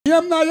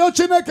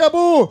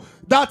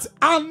That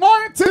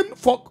anointing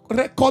for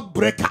record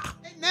breaker.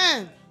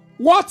 Amen.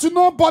 What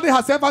nobody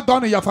has ever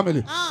done in your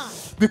family.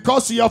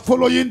 Because you are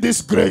following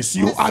this grace,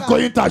 you are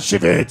going to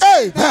achieve it.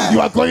 Amen.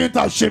 You are going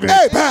to achieve it.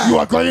 Amen. You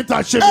are going to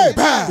achieve it.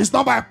 It's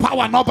not by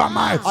power, not by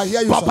might, I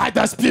hear you, but sir. by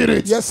the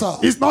Spirit. Yes, sir.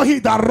 It's not he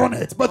that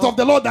runneth, but of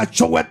the Lord that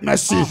showeth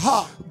mercy.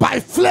 By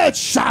flesh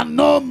shall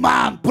no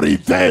man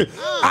prevail.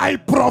 I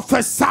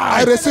prophesy.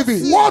 I receive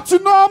it. What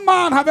no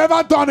man have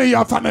ever done in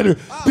your family,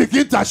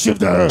 begin to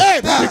achieve it.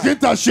 Amen. Begin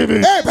to achieve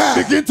it.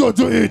 Amen. Begin to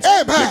do it.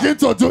 Amen. Begin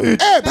to do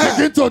it. Amen.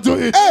 Begin to do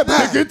it.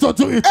 Amen. Begin to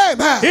do it.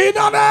 Amen. In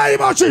the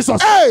name of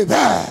Jesus.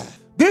 Amen.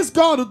 This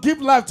God will give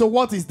life to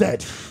what is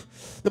dead.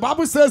 The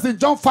Bible says in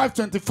John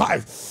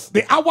 5:25,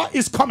 the hour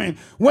is coming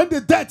when the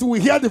dead will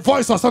hear the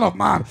voice of Son of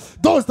Man.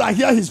 Those that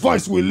hear his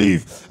voice will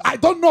live. I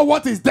don't know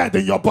what is dead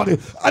in your body.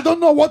 I don't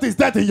know what is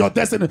dead in your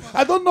destiny.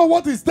 I don't know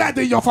what is dead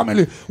in your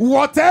family.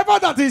 Whatever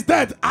that is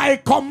dead, I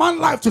command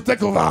life to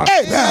take over.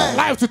 Amen.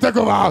 Life to take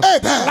over.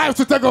 Amen. Life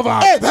to take over.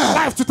 Amen.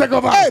 Life to take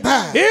over.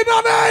 Amen. In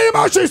the name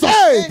of Jesus.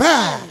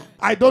 Amen.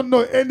 I don't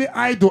know any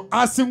idol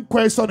asking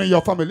question in your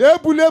family.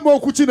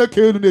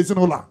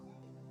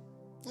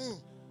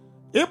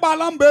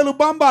 Ibalambelu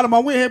bambara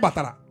ma nwe ihe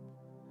batara.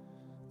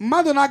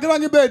 Mmadụ na-agara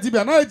anyị be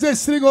dibịa na eje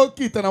siri gị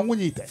oke ite na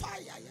nwunye ite.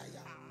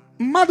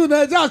 Mmadụ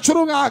na-eje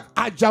achụrụ gị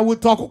aja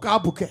wite ọkụkọ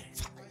abụke.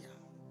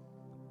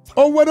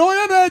 O nwere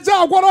onye na-eje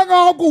agwọrọ gị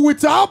ọgwụ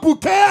wite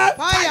abụke.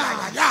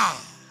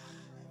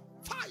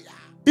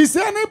 Is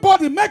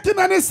anybody making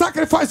any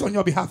sacrifice on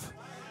your behalf?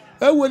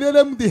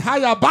 The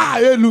higher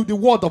bar, the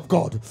word of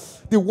God,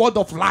 the word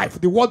of life,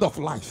 the word of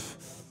life.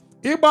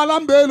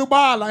 Ibalambelu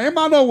bala,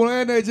 imano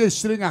were na-eje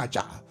siri gị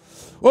aja.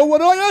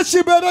 Amen.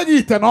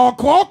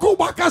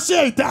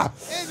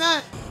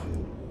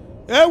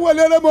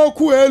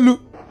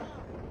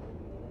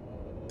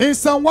 In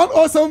Psalm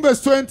 107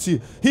 verse 20,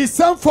 he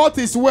sent forth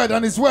his word,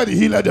 and his word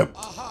he led them.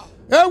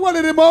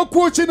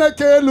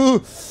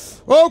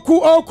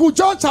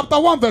 John chapter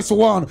 1 verse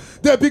 1.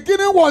 The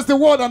beginning was the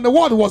word, and the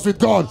word was with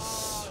God.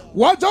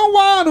 John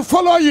 1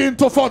 follow you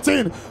into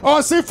 14.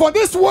 See, for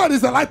this word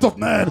is the light of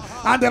man,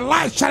 and the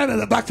light shining in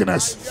the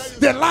darkness.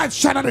 The light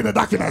shining in the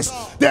darkness.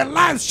 The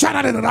light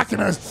shining in the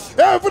darkness.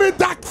 Every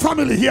dark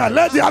family here,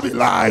 let there be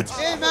light.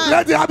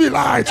 Let there be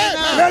light.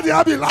 Let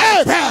there be light.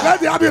 Let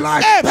there be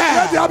light.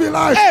 Let there be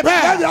light. Let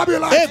there be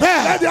light.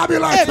 Let there be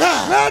light.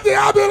 Let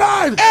there be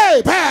light.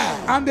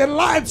 And the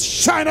light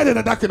shining in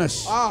the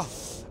darkness.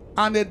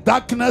 And the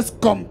darkness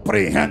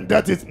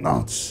comprehended it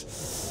not.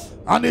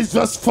 And it's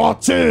verse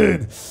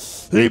 14.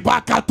 The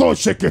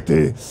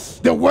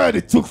word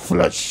it took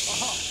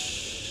flesh.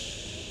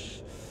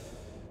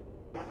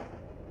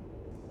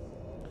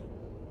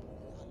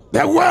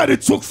 The word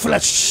it took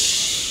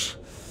flesh.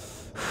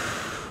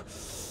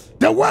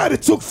 The word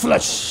it took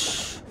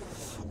flesh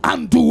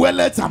and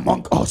dwelleth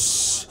among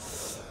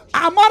us.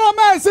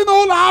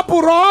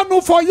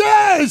 For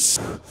years,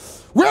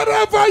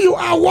 wherever you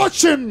are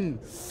watching,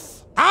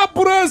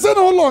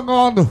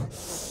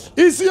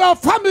 is your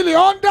family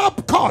under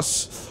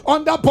curse,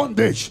 under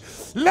bondage?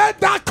 Let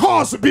that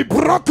curse be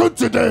broken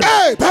today.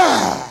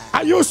 Amen.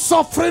 Are you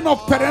suffering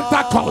of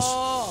parental curse,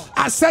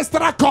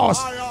 ancestral curse,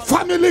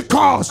 family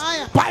curse?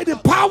 By the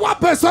power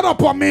bestowed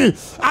upon me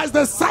as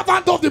the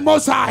servant of the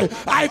Most High,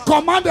 I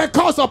command the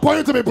curse upon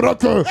you to be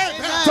broken.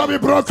 To be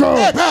broken.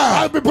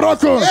 To be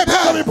broken.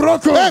 To be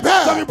broken.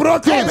 To be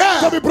broken.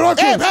 To be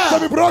broken. To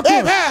be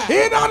broken.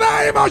 In the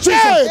name of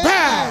Jesus.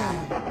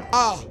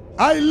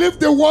 I lift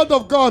the word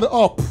of God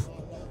up.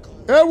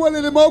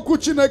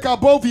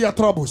 Above your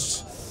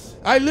troubles.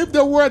 I lift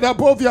the word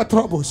above your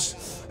troubles.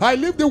 I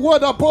lift the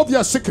word above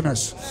your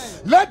sickness.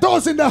 Let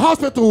those in the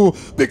hospital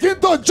begin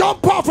to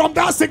jump off from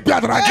that sick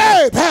bed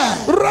right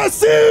now.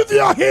 Receive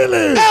your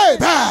healing.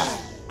 I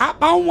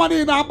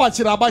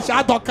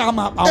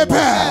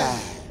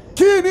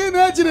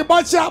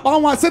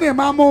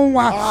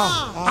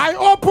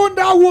open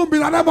that womb in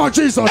the name of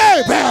Jesus.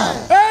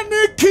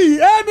 Any key,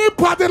 any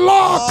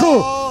padlock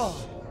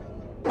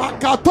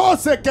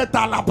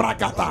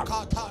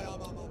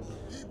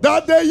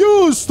that they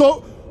use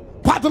to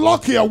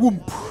padlock your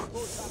womb,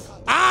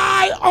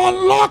 I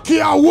unlock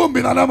your womb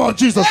in the name of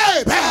Jesus.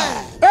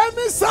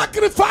 Any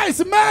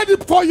sacrifice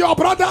made for your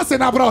brothers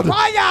in abroad,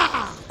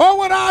 oh,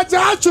 when I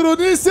judge you,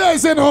 this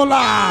is in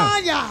Hola.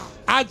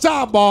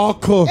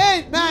 Ajaboko.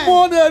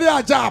 Moneri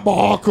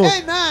Ajaboko.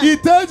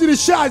 Itejiri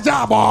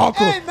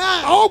Shajaboko.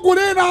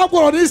 Ogurina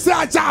Agoro this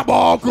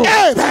Ajaboko.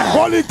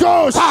 Holy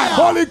Ghost.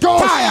 Holy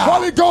Ghost.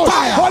 Holy Ghost.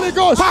 Holy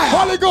Ghost.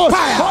 Holy Ghost.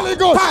 Holy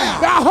Ghost.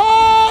 The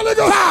Holy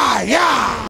Ghost.